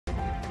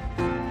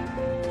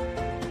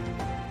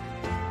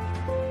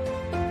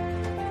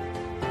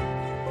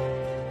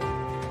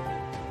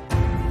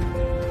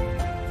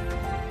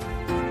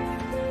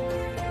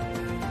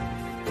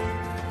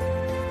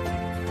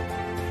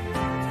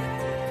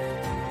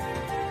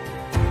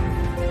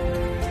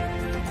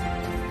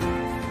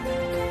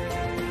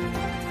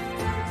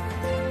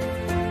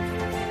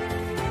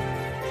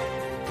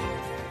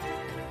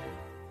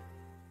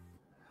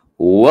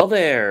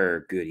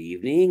there. Good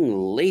evening,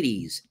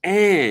 ladies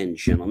and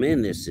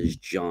gentlemen. This is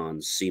John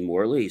C.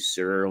 Morley,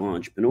 serial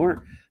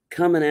entrepreneur,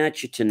 coming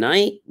at you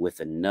tonight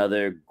with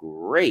another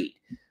great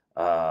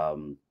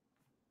um,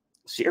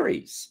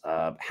 series.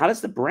 How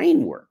does the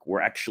brain work?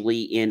 We're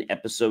actually in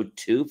episode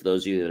 2, for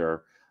those of you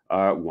that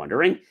are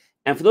wondering.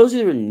 And for those of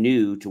you that are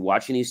new to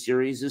watching these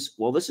series,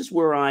 this is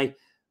where I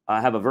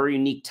have a very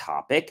unique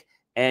topic.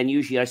 And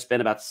usually I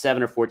spend about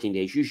 7 or 14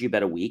 days, usually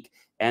about a week.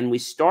 And we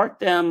start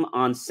them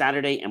on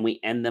Saturday and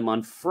we end them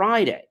on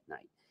Friday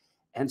night.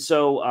 And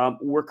so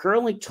we're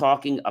currently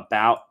talking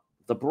about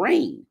the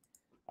brain.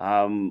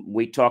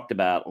 We talked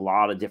about a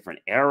lot of different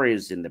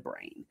areas in the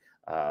brain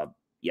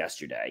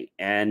yesterday.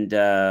 And,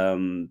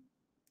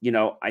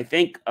 I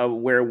think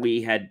where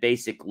we had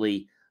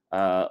basically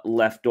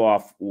left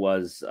off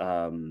was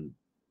a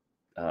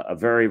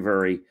very,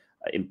 very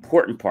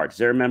important part.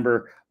 Does everyone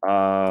remember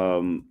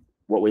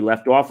what we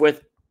left off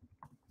with?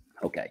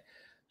 Okay.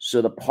 So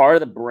the part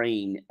of the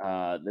brain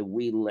that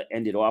we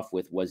ended off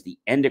with was the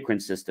endocrine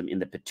system in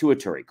the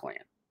pituitary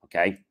gland.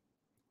 Okay.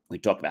 We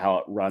talked about how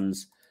it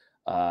runs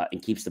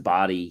and keeps the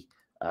body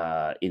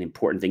in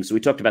important things. So we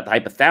talked about the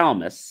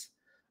hypothalamus,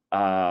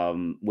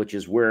 which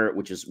is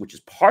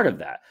part of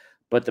that.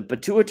 But the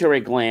pituitary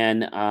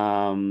gland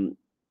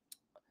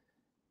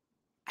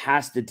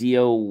has to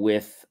deal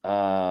with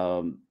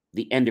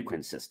the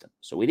endocrine system.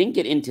 So we didn't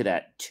get into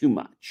that too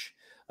much.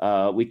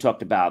 We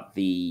talked about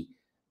the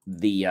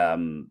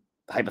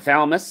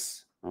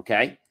hypothalamus,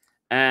 okay?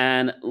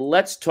 And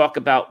let's talk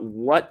about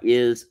what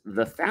is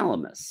the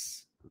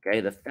thalamus, okay?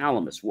 The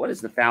thalamus. What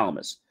is the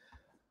thalamus?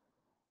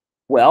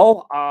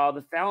 Well,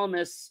 the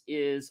thalamus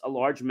is a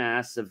large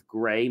mass of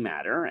gray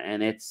matter,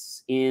 and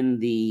it's in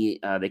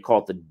the, they call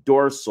it the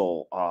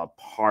dorsal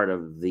part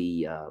of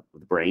the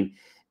brain.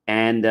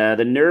 And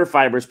the nerve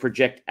fibers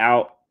project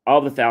out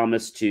of the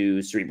thalamus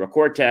to cerebral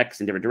cortex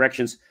in different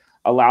directions,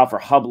 allow for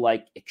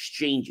hub-like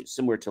exchanges,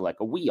 similar to like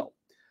a wheel.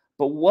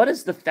 But what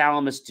does the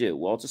thalamus do?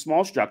 Well, it's a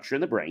small structure in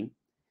the brain.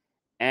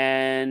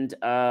 And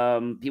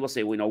people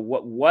say, well,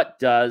 what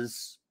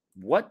does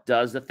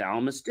the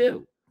thalamus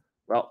do?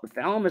 Well, the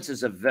thalamus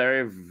is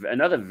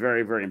another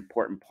very, very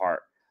important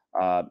part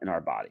in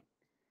our body.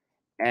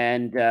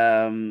 And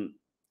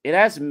it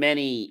has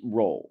many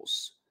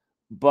roles,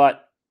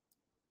 but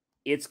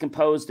it's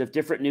composed of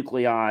different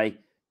nuclei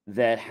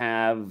that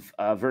have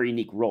very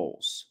unique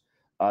roles.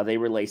 They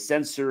relay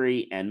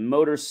sensory and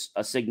motor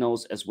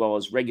signals, as well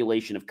as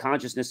regulation of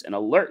consciousness and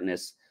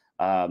alertness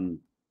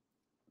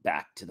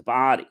back to the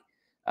body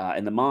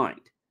and the mind.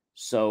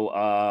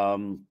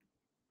 So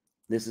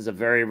this is a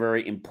very,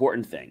 very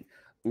important thing.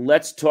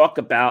 Let's talk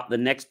about the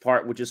next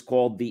part, which is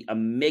called the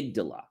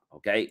amygdala.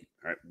 Okay.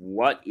 All right.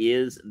 What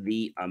is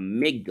the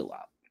amygdala?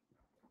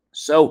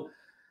 So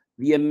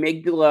the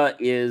amygdala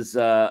is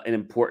an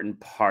important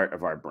part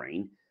of our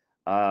brain.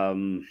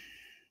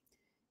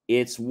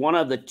 It's one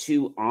of the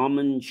 2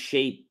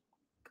 almond-shaped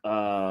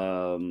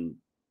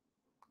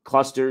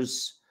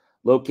clusters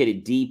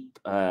located deep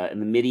in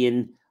the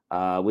median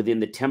within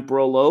the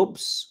temporal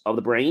lobes of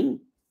the brain.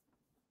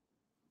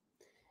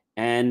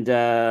 And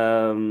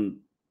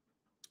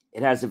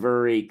it has a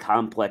very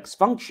complex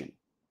function.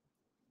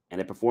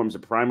 And it performs a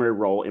primary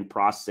role in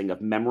processing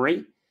of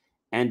memory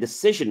and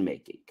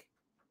decision-making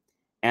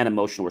and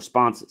emotional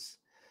responses.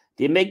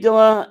 The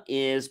amygdala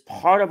is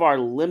part of our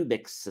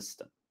limbic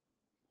system.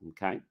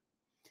 Okay.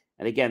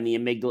 And again, the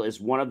amygdala is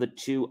one of the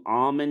 2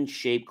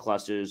 almond-shaped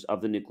clusters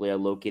of the nuclei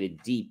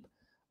located deep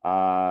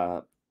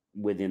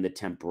within the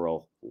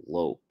temporal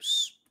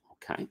lobes.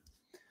 Okay.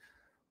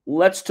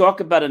 Let's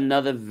talk about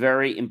another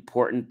very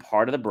important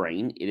part of the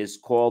brain. It is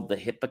called the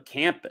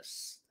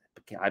hippocampus.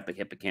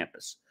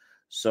 Hippocampus.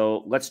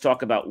 So let's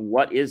talk about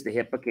what is the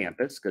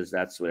hippocampus, because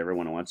that's what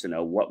everyone wants to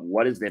know.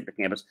 What is the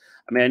hippocampus?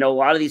 I mean, I know a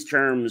lot of these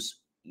terms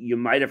you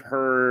might have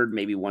heard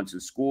maybe once in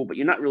school, but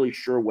you're not really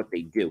sure what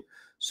they do.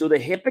 So the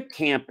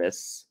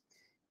hippocampus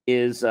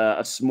is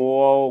a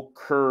small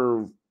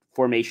curve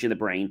formation in the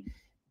brain,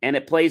 and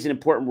it plays an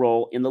important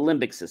role in the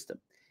limbic system.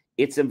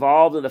 It's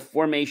involved in the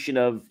formation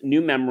of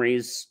new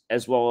memories,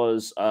 as well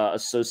as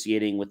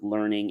associating with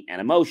learning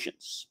and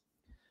emotions.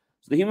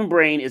 So the human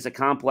brain is a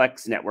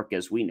complex network,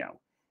 as we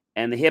know.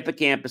 And the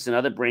hippocampus and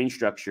other brain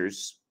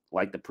structures,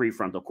 like the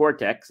prefrontal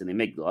cortex and the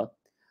amygdala,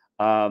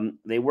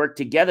 they work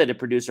together to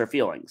produce our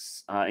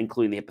feelings,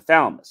 including the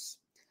hypothalamus,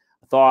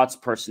 thoughts,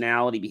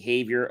 personality,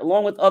 behavior,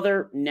 along with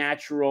other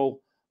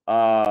natural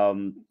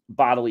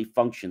bodily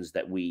functions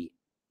that we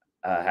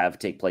have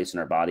take place in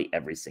our body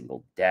every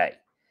single day.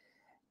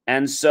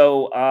 And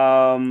so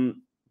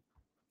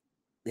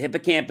the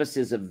hippocampus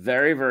is a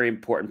very, very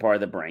important part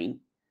of the brain.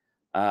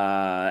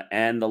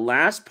 And the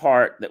last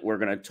part that we're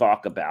going to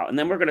talk about, and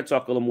then we're going to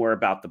talk a little more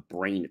about the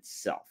brain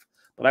itself.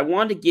 But I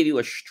wanted to give you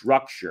a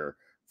structure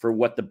for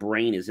what the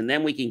brain is, and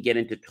then we can get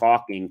into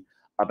talking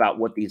about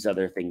what these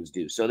other things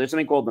do. So there's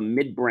something called the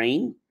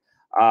midbrain.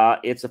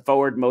 It's a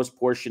forwardmost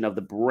portion of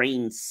the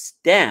brain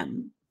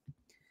stem.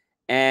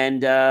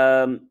 And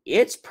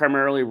its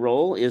primarily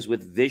role is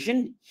with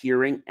vision,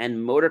 hearing,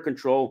 and motor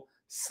control,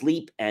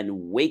 sleep and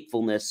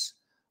wakefulness,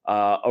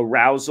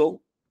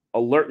 arousal,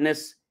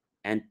 alertness,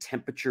 and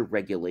temperature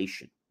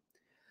regulation.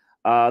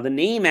 The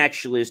name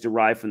actually is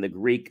derived from the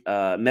Greek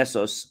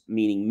mesos,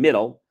 meaning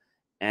middle,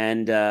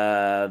 and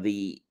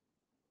the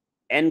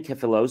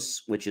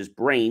enkephalos, which is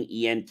brain,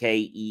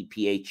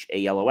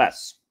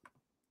 Enkephalos.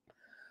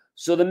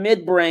 So the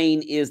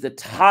midbrain is the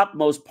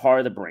topmost part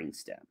of the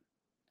brainstem,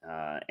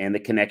 and the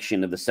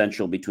connection of the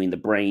central between the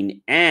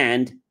brain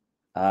and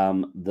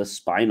the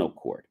spinal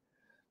cord.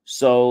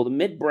 So the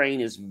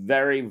midbrain is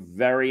very,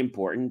 very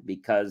important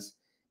because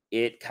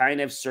it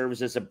kind of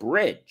serves as a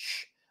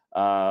bridge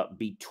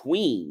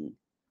between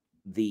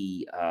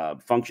the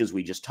functions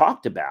we just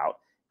talked about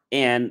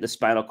and the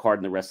spinal cord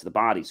and the rest of the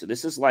body. So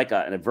this is like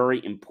a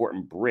very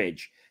important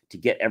bridge to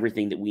get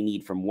everything that we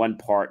need from one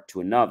part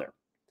to another.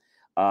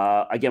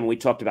 Again, when we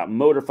talked about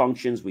motor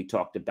functions, we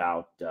talked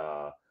about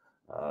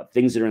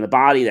things that are in the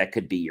body. That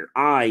could be your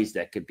eyes,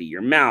 that could be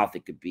your mouth,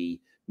 it could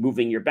be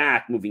moving your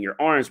back, moving your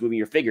arms, moving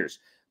your fingers.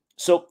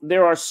 So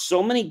there are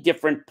so many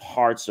different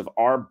parts of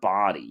our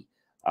body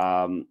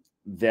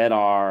that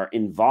are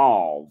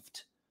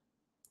involved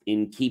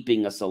in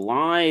keeping us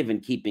alive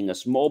and keeping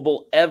us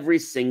mobile every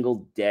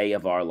single day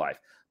of our life.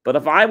 But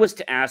if I was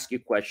to ask you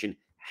a question,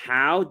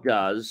 how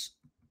does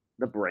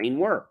the brain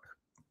work?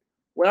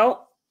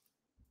 Well,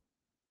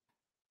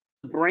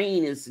 the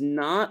brain is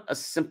not a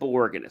simple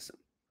organism.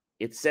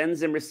 It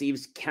sends and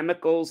receives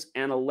chemicals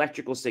and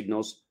electrical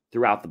signals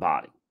throughout the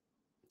body.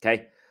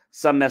 Okay.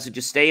 Some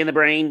messages stay in the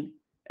brain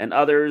and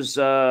others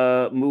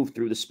move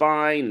through the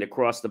spine and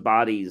across the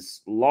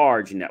body's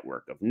large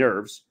network of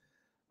nerves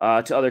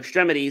to other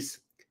extremities.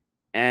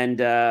 And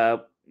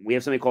we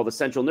have something called the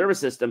central nervous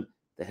system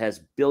that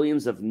has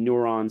billions of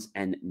neurons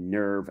and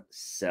nerve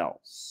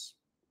cells.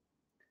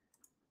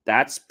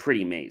 That's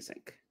pretty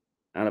amazing.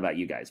 I don't know about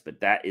you guys, but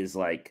that is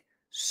like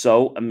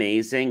so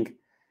amazing.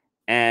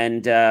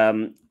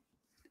 And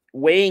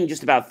weighing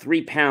just about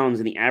 3 pounds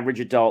in the average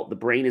adult, the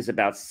brain is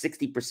about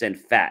 60%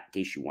 fat,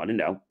 in case you want to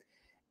know.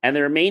 And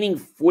the remaining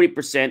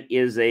 40%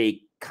 is a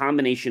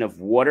combination of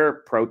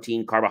water,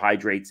 protein,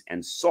 carbohydrates,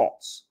 and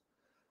salts.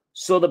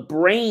 So the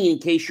brain, in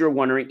case you're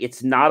wondering,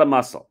 it's not a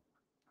muscle.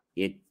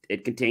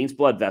 It contains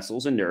blood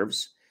vessels and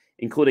nerves,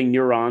 including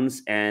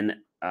neurons and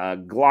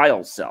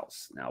glial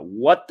cells. Now,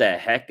 what the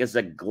heck is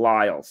a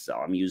glial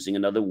cell? I'm using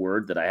another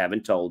word that I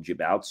haven't told you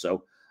about,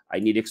 so I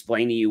need to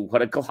explain to you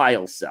what a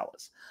glial cell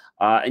is.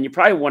 And you're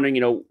probably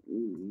wondering,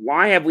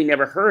 why have we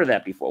never heard of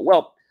that before?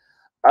 Well,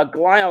 a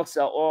glial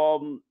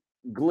cell,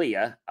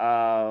 glia,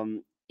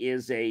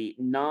 is a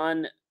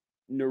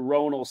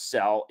non-neuronal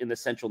cell in the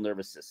central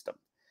nervous system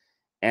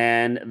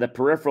and the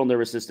peripheral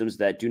nervous systems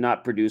that do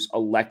not produce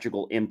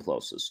electrical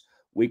impulses.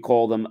 We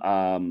call them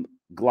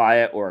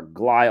glia or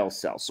glial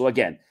cells. So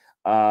again,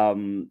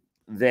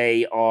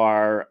 they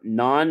are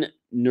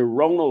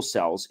non-neuronal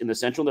cells in the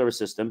central nervous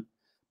system,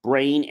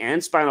 brain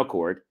and spinal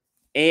cord,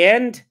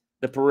 and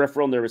the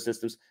peripheral nervous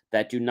systems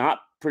that do not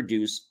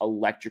produce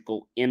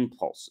electrical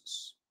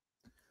impulses.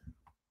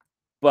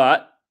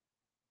 But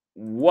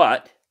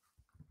what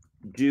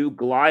do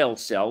glial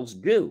cells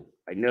do?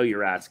 I know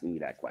you're asking me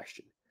that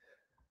question.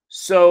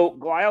 So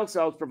glial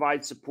cells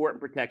provide support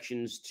and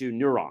protections to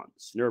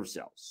neurons, nerve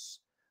cells.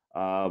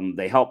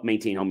 They help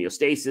maintain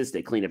homeostasis.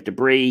 They clean up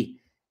debris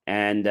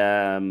and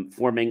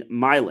forming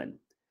myelin.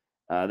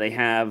 They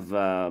have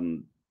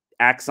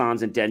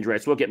axons and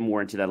dendrites. We'll get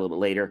more into that a little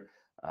bit later.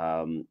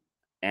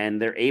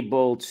 And they're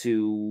able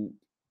to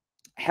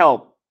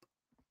help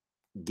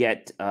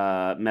get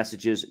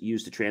messages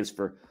used to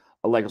transfer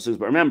electrical signals.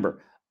 But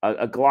remember,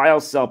 a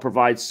glial cell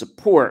provides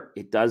support.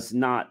 It does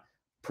not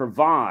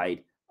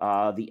provide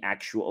the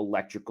actual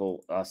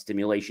electrical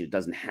stimulation. It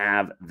doesn't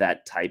have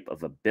that type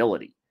of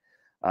ability.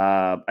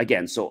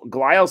 Again, so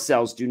glial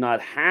cells do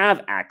not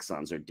have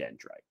axons or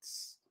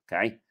dendrites.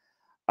 Okay.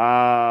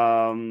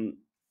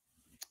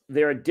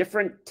 They're a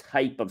different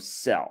type of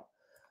cell.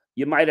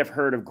 You might have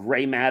heard of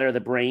gray matter of the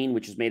brain,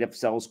 which is made of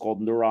cells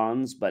called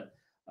neurons, but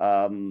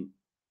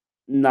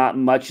not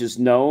much is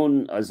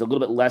known. Is a little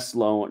bit less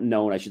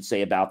known, I should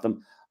say, about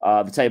them.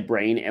 The type of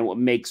brain and what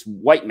makes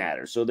white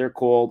matter. So they're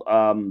called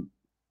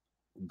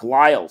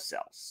glial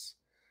cells.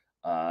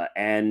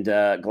 And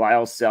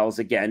glial cells,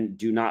 again,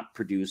 do not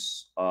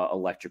produce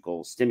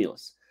electrical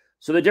stimulus.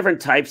 So the different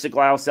types of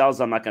glial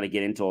cells, I'm not going to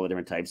get into all the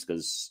different types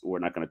because we're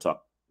not going to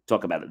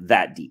talk about it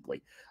that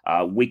deeply.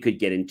 We could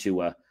get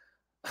into a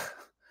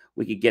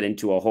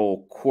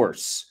whole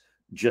course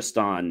just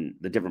on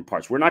the different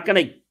parts. We're not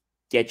going to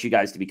get you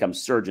guys to become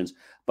surgeons,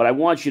 but I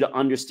want you to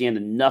understand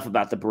enough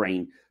about the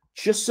brain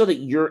just so that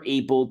you're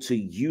able to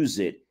use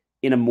it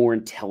in a more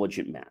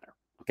intelligent manner.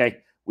 Okay.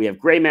 We have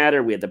gray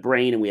matter, we have the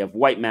brain, and we have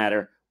white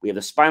matter. We have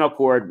the spinal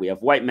cord, we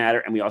have white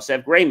matter, and we also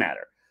have gray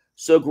matter.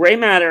 So gray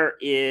matter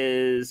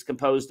is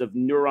composed of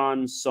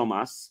neuron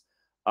somas,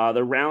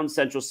 the round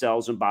central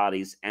cells and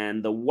bodies,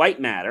 and the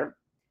white matter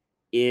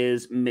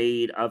is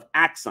made of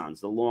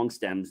axons, the long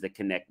stems that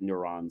connect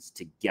neurons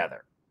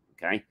together.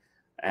 Okay.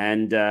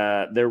 And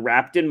they're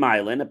wrapped in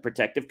myelin, a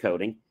protective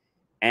coating,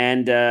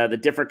 And the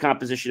different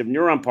composition of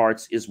neuron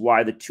parts is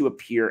why the two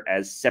appear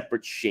as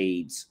separate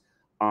shades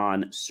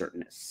on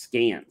certain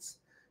scans.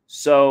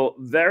 So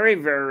very,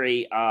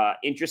 very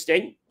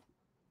interesting.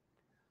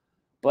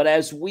 But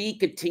as we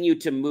continue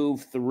to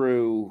move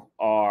through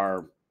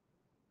our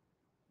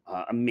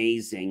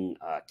amazing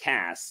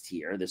cast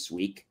here this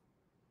week,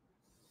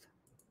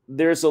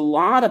 there's a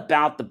lot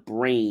about the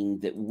brain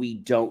that we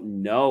don't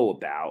know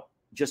about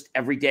just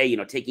every day,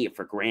 taking it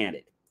for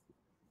granted.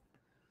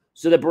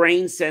 So the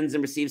brain sends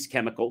and receives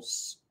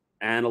chemicals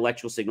and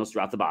electrical signals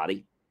throughout the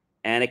body,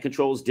 and it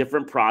controls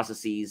different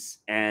processes.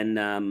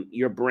 And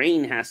your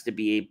brain has to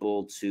be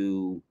able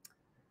to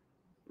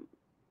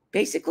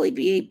basically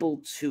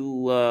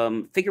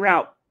figure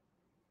out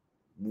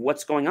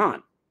what's going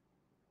on.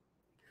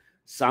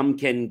 Some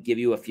can give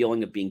you a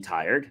feeling of being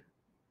tired,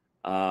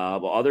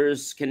 while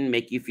others can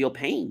make you feel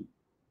pain.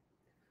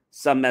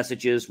 Some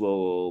messages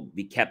will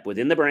be kept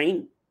within the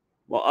brain,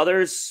 while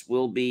others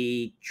will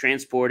be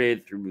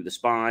transported through the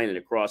spine and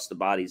across the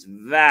body's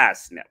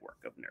vast network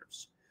of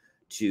nerves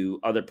to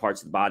other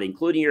parts of the body,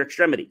 including your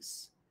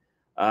extremities.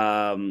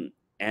 And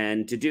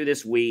to do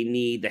this, we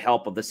need the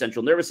help of the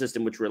central nervous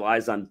system, which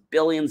relies on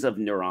billions of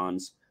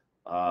neurons,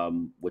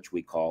 which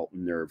we call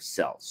nerve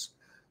cells.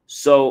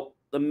 So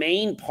the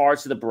main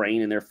parts of the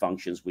brain and their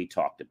functions we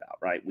talked about,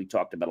 right? We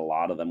talked about a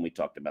lot of them. We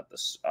talked about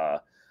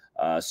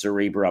the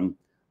cerebrum,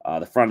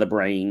 the front of the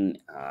brain,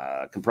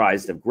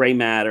 comprised of gray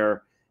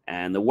matter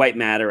and the white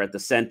matter at the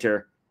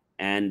center.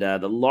 And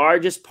the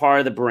largest part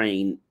of the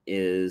brain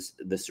is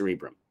the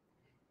cerebrum.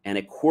 And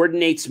it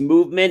coordinates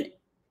movement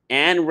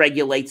and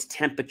regulates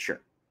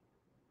temperature.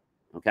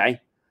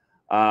 Okay?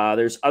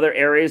 There's other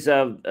areas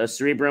of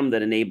cerebrum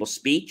that enable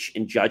speech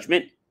and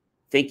judgment,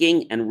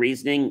 thinking and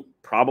reasoning,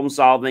 problem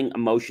solving,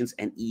 emotions,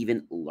 and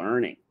even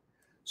learning.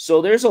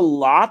 So there's a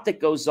lot that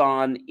goes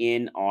on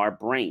in our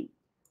brain.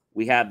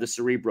 We have the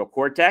cerebral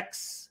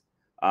cortex,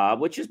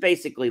 which is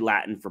basically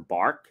Latin for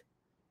bark.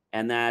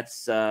 And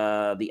that's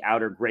the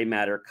outer gray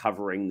matter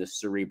covering the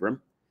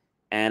cerebrum.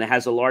 And it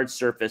has a large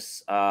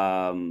surface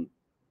because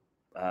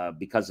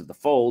of the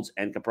folds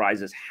and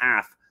comprises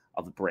half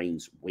of the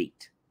brain's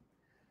weight.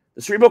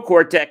 The cerebral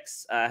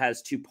cortex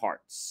has two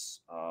parts.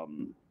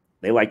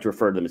 They like to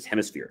refer to them as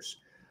hemispheres.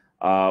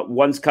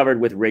 One's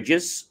covered with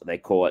ridges. They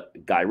call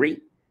it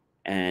gyri.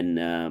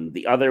 And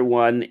the other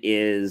one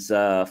is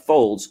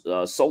folds,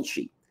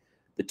 sulci.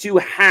 The two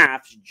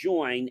halves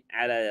join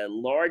at a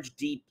large,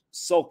 deep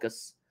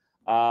sulcus,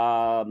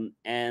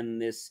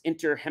 and this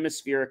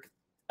interhemispheric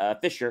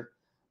fissure,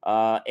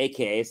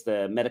 aka it's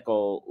the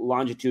medical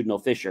longitudinal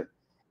fissure,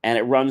 and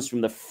it runs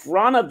from the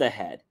front of the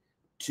head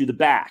to the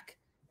back.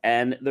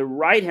 And the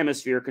right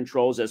hemisphere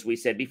controls, as we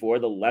said before,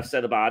 the left side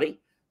of the body.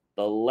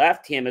 The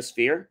left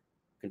hemisphere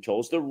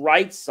controls the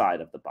right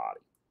side of the body.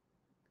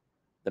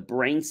 The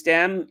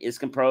brainstem is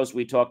composed,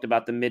 we talked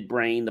about the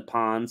midbrain, the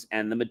pons,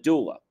 and the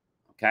medulla,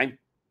 okay?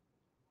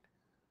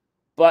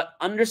 But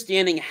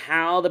understanding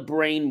how the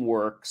brain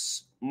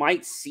works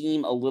might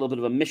seem a little bit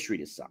of a mystery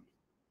to some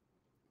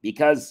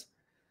because,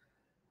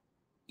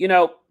 you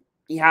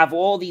have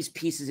all these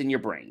pieces in your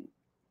brain,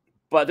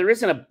 but there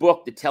isn't a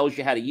book that tells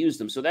you how to use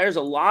them. So there's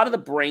a lot of the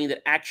brain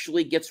that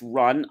actually gets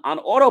run on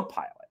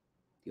autopilot,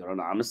 the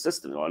autonomous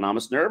system, the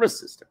autonomous nervous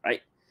system,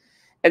 right?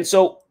 And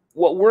so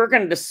what we're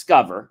going to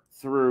discover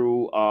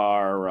through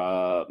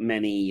our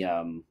many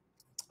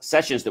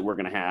sessions that we're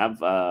going to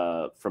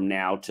have from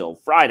now till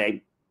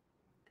Friday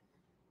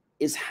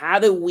is how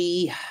do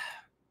we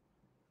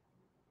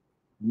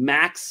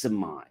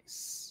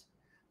maximize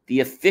the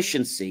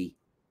efficiency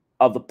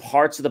of the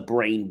parts of the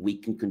brain we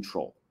can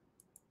control.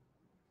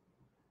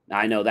 Now,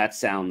 I know that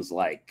sounds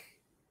like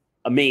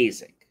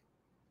amazing,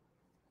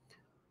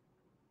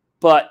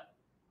 but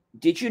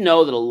did you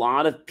know that a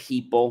lot of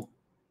people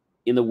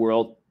in the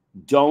world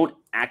don't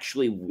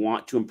actually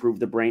want to improve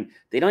their brain?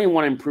 They don't even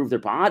want to improve their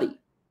body.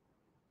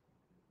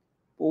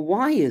 Well,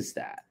 why is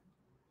that?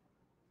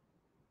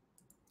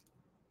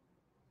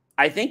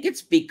 I think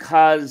it's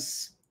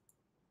because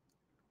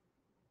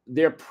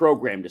they're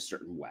programmed a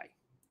certain way,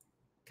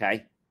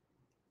 okay?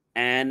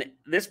 And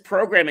this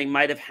programming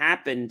might have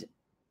happened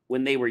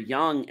when they were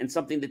young and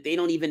something that they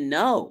don't even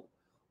know.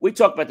 We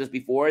talked about this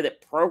before,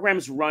 that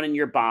programs run in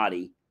your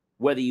body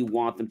whether you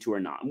want them to or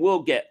not. And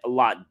we'll get a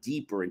lot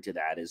deeper into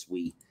that as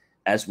we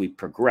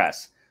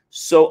progress.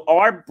 So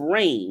our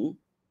brain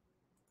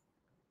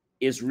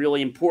is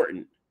really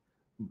important,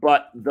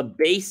 but the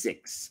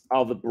basics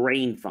of the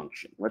brain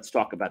function, let's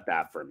talk about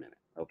that for a minute,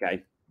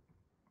 okay?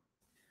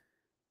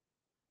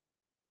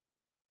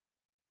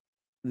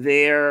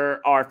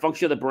 There are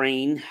functions of the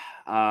brain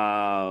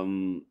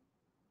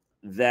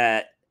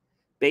that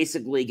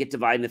basically get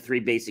divided into three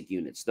basic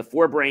units: the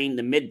forebrain,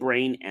 the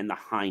midbrain, and the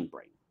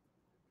hindbrain.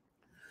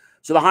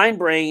 So the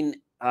hindbrain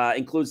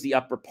includes the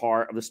upper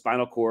part of the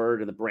spinal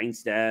cord and the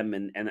brainstem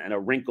and a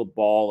wrinkled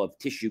ball of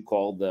tissue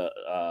called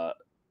the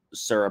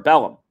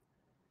cerebellum.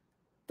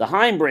 The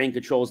hindbrain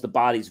controls the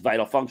body's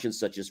vital functions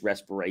such as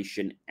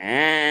respiration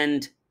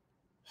and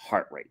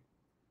heart rate.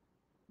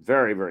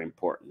 Very, very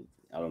important.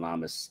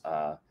 autonomous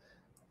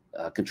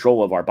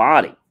control of our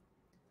body.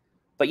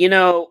 But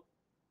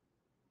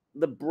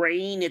the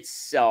brain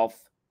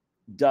itself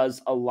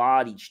does a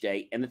lot each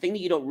day. And the thing that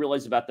you don't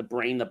realize about the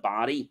brain, the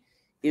body,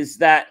 is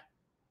that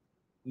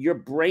your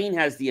brain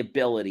has the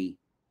ability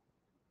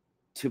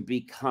to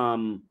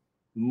become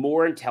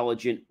more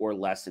intelligent or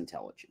less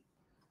intelligent.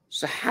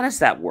 So how does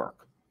that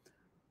work?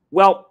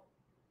 Well,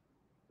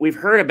 we've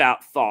heard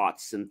about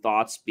thoughts, and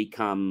thoughts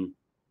become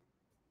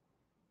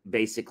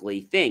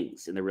basically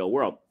things in the real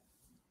world.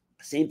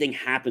 The same thing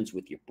happens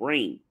with your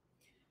brain.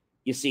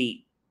 You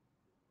see,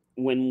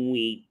 when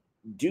we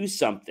do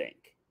something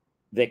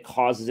that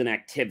causes an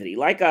activity,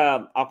 like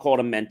I'll call it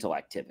a mental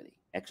activity,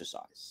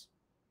 exercise.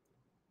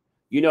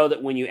 You know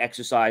that when you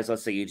exercise,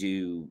 let's say you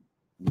do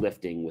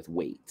lifting with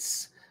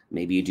weights,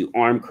 maybe you do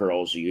arm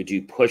curls or you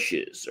do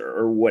pushes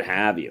or what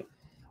have you,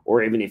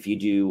 or even if you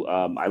do,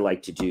 I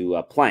like to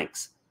do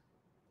planks.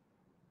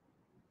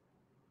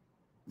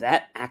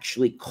 That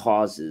actually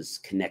causes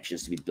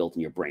connections to be built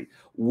in your brain.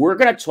 We're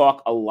going to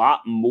talk a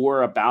lot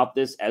more about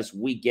this as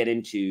we get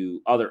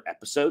into other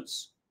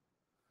episodes.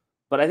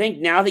 But I think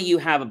now that you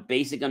have a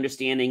basic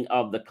understanding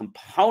of the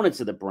components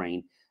of the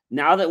brain,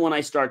 now that when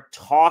I start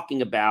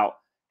talking about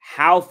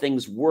how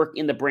things work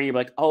in the brain, you're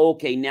like, oh,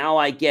 okay, now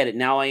I get it.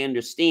 Now I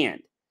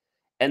understand.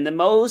 And the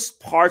most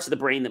parts of the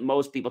brain that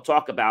most people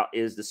talk about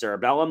is the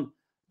cerebellum,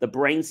 the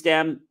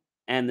brainstem,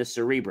 and the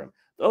cerebrum.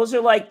 Those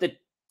are like the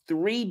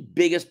three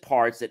biggest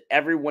parts that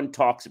everyone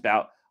talks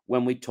about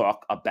when we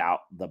talk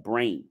about the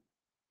brain.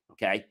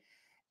 Okay.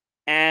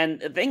 And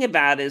the thing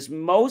about it is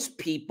most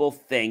people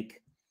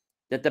think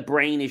that the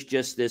brain is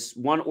just this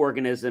one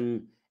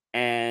organism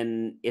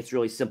and it's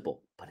really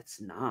simple, but it's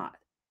not.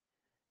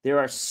 There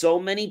are so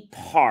many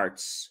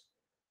parts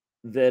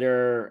that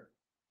are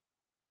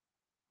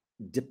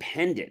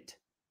dependent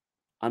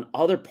on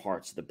other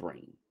parts of the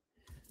brain.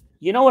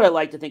 You know what I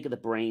like to think of the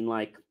brain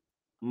like?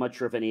 I'm not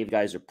sure if any of you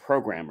guys are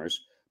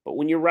programmers, but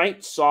when you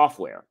write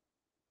software,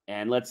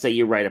 and let's say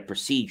you write a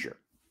procedure,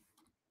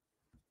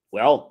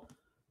 well,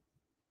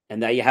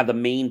 and now you have the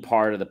main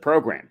part of the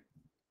program.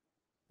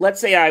 Let's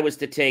say I was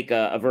to take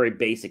a very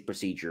basic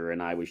procedure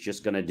and I was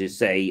just going to just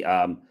say,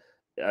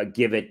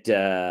 give it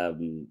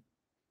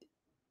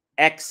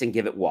X and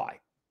give it Y.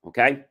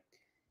 Okay.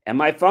 And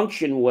my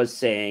function was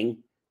saying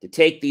to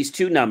take these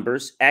two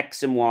numbers,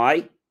 X and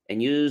Y,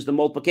 and use the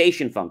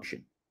multiplication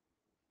function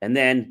and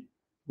then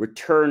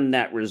return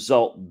that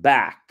result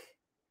back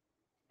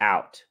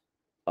out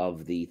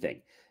of the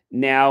thing.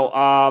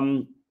 Now,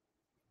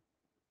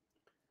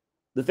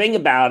 the thing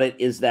about it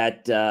is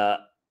that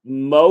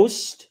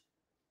most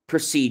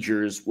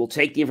procedures will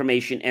take the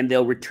information and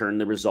they'll return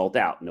the result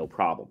out, no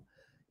problem.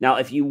 Now,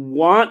 if you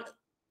want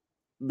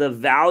the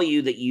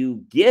value that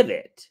you give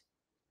it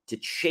to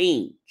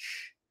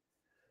change,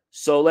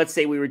 so let's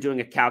say we were doing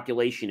a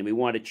calculation and we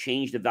wanted to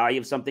change the value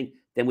of something,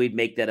 then we'd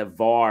make that a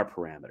var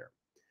parameter.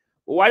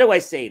 Well, why do I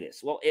say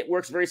this? Well, it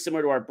works very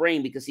similar to our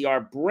brain because, see, our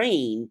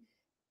brain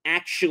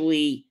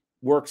actually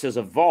works as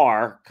a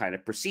var kind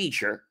of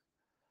procedure.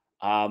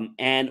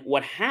 And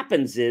what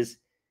happens is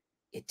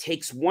it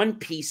takes one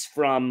piece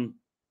from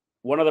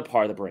one other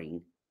part of the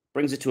brain,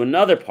 brings it to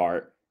another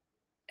part,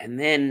 and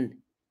then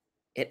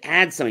it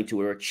adds something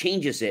to it or it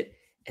changes it,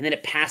 and then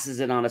it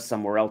passes it on to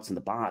somewhere else in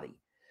the body.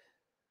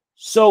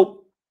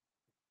 So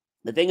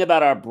the thing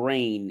about our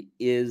brain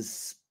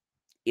is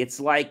it's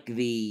like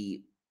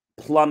the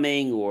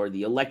plumbing or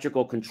the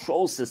electrical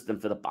control system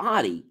for the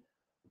body,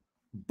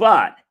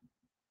 but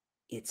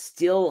it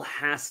still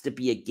has to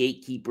be a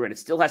gatekeeper and it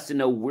still has to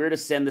know where to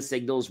send the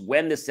signals,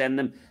 when to send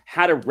them,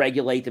 how to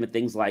regulate them, and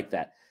things like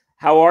that.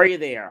 How are you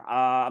there?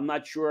 I'm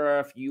not sure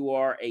if you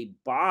are a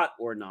bot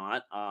or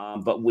not,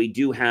 but we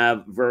do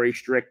have very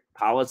strict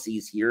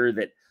policies here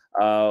that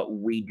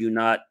we do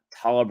not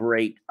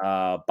tolerate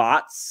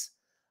bots.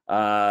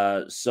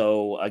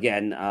 So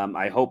again,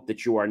 I hope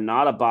that you are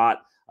not a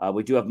bot.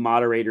 We do have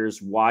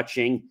moderators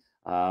watching.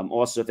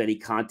 Also, if any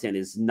content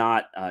is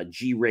not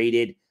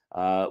G-rated,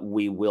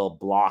 we will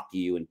block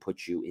you and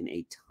put you in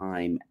a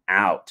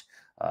timeout.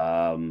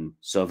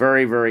 So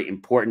very, very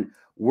important.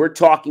 We're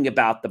talking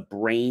about the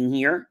brain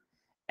here.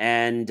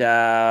 And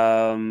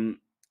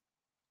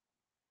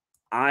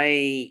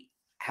I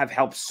have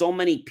helped so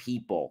many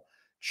people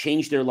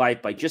change their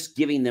life by just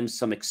giving them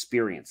some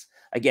experience.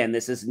 Again,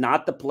 this is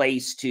not the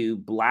place to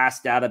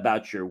blast out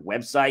about your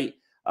website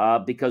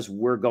because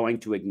we're going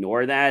to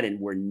ignore that and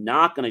we're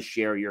not going to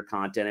share your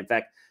content. In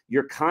fact,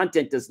 your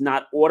content does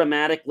not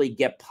automatically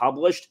get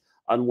published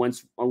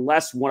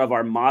unless one of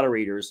our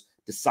moderators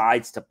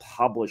decides to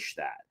publish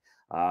that.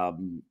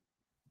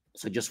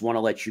 So just want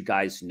to let you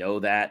guys know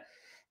that.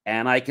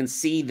 And I can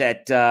see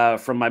that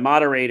from my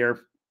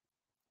moderator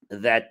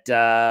that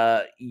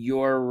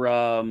your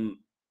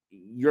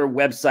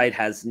website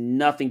has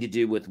nothing to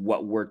do with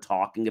what we're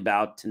talking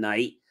about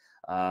tonight.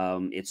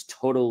 It's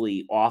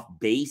totally off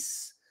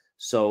base.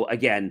 So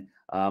again,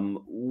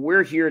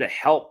 we're here to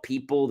help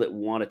people that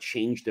want to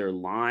change their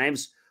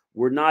lives.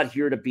 We're not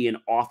here to be an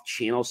off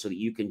channel so that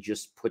you can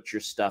just put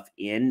your stuff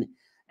in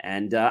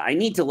And I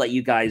need to let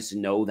you guys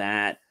know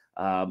that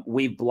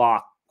we've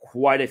blocked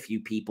quite a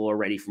few people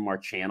already from our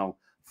channel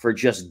for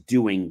just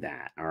doing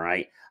that. All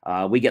right.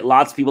 We get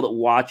lots of people that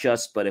watch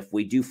us, but if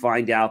we do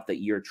find out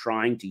that you're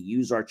trying to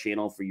use our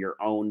channel for your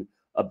own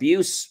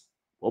abuse,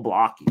 we'll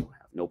block you. I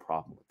have no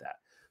problem with that.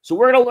 So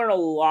we're going to learn a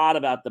lot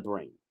about the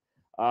brain.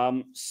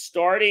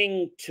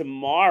 Starting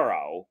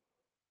tomorrow,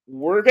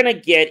 we're going to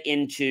get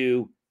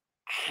into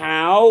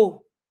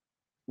how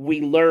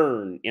we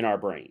learn in our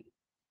brain.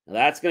 Now,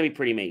 that's going to be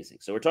pretty amazing.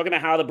 So we're talking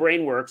about how the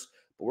brain works,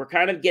 but we're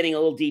kind of getting a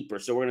little deeper.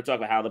 So we're going to talk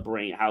about how the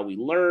brain, how we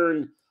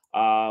learn.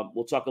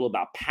 We'll talk a little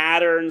about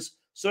patterns.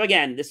 So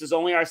again, this is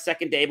only our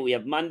second day, but we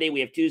have Monday, we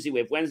have Tuesday, we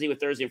have Wednesday, we have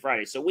Thursday, and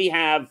Friday. So we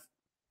have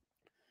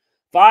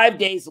 5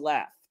 days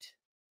left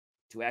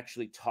to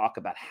actually talk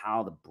about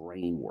how the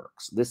brain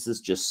works. This is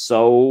just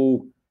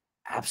so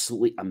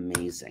absolutely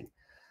amazing.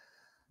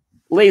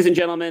 Ladies and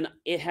gentlemen,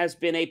 it has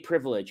been a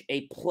privilege,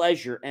 a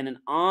pleasure, and an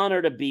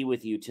honor to be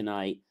with you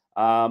tonight.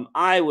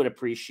 I would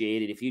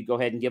appreciate it if you'd go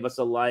ahead and give us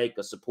a like,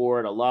 a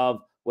support, a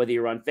love, whether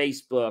you're on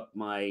Facebook,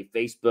 my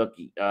Facebook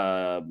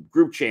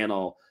group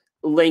channel,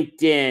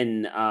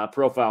 LinkedIn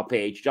profile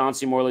page, John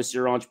C. Morley,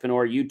 Serial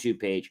Entrepreneur YouTube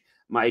page,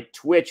 my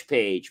Twitch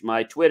page,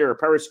 my Twitter,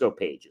 Periscope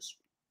pages,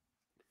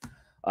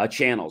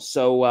 channels.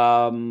 So,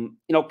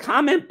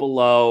 comment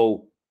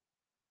below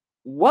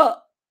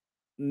what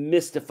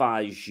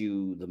mystifies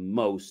you the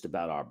most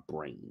about our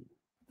brain.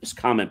 Just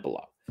comment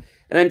below.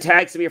 And then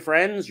tag some of your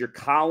friends, your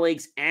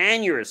colleagues,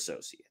 and your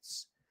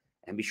associates.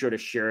 And be sure to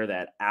share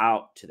that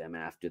out to them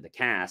after the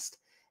cast.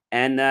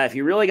 And if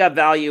you really got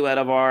value out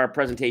of our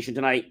presentation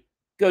tonight,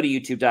 go to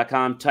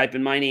youtube.com, type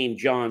in my name,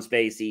 John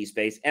space E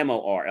space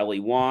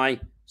Morley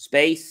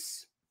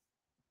space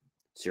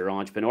Serial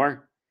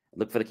Entrepreneur.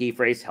 Look for the key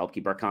phrase, help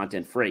keep our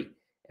content free.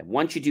 And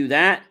once you do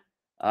that,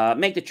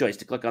 make the choice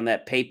to click on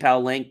that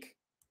PayPal link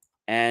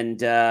and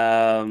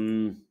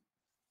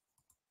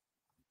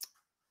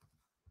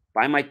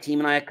buy my team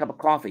and I a cup of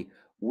coffee.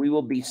 We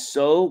will be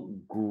so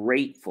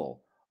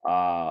grateful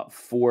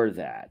for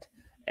that.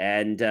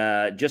 And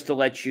just to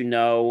let you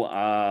know,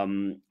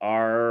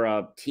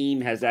 our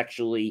team has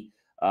actually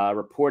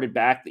reported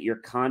back that your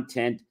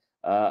content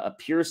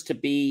appears to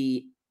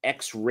be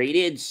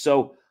X-rated.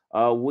 So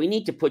we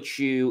need to put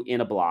you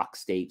in a block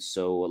state.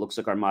 So it looks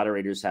like our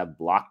moderators have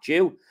blocked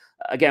you.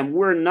 Again,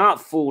 we're not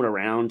fooling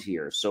around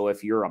here. So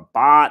if you're a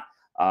bot,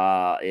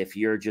 if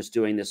you're just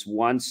doing this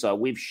once,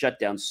 we've shut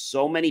down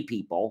so many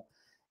people,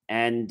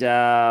 and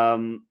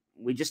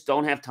we just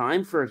don't have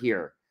time for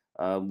here.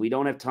 We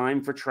don't have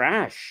time for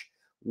trash.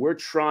 We're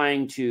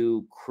trying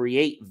to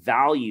create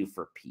value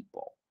for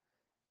people,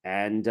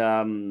 and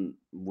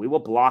we will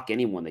block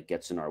anyone that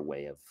gets in our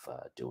way of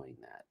doing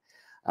that.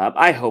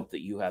 I hope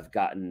that you have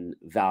gotten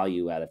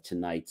value out of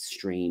tonight's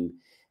stream.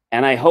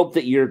 And I hope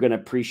that you're going to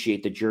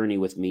appreciate the journey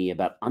with me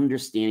about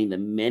understanding the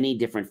many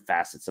different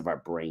facets of our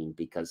brain,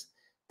 because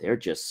they're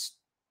just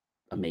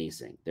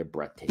amazing. They're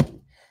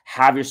breathtaking.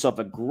 Have yourself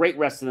a great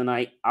rest of the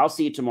night. I'll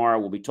see you tomorrow.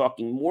 We'll be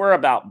talking more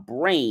about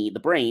the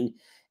brain,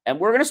 and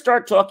we're going to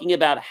start talking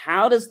about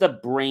how does the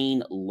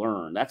brain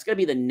learn. That's going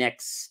to be the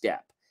next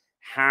step.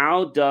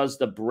 How does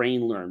the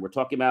brain learn? We're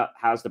talking about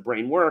how's the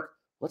brain work.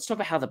 Let's talk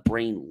about how the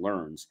brain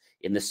learns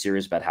in this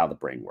series about how the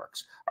brain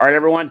works. All right,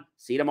 everyone.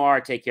 See you tomorrow.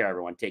 Take care,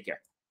 everyone. Take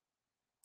care.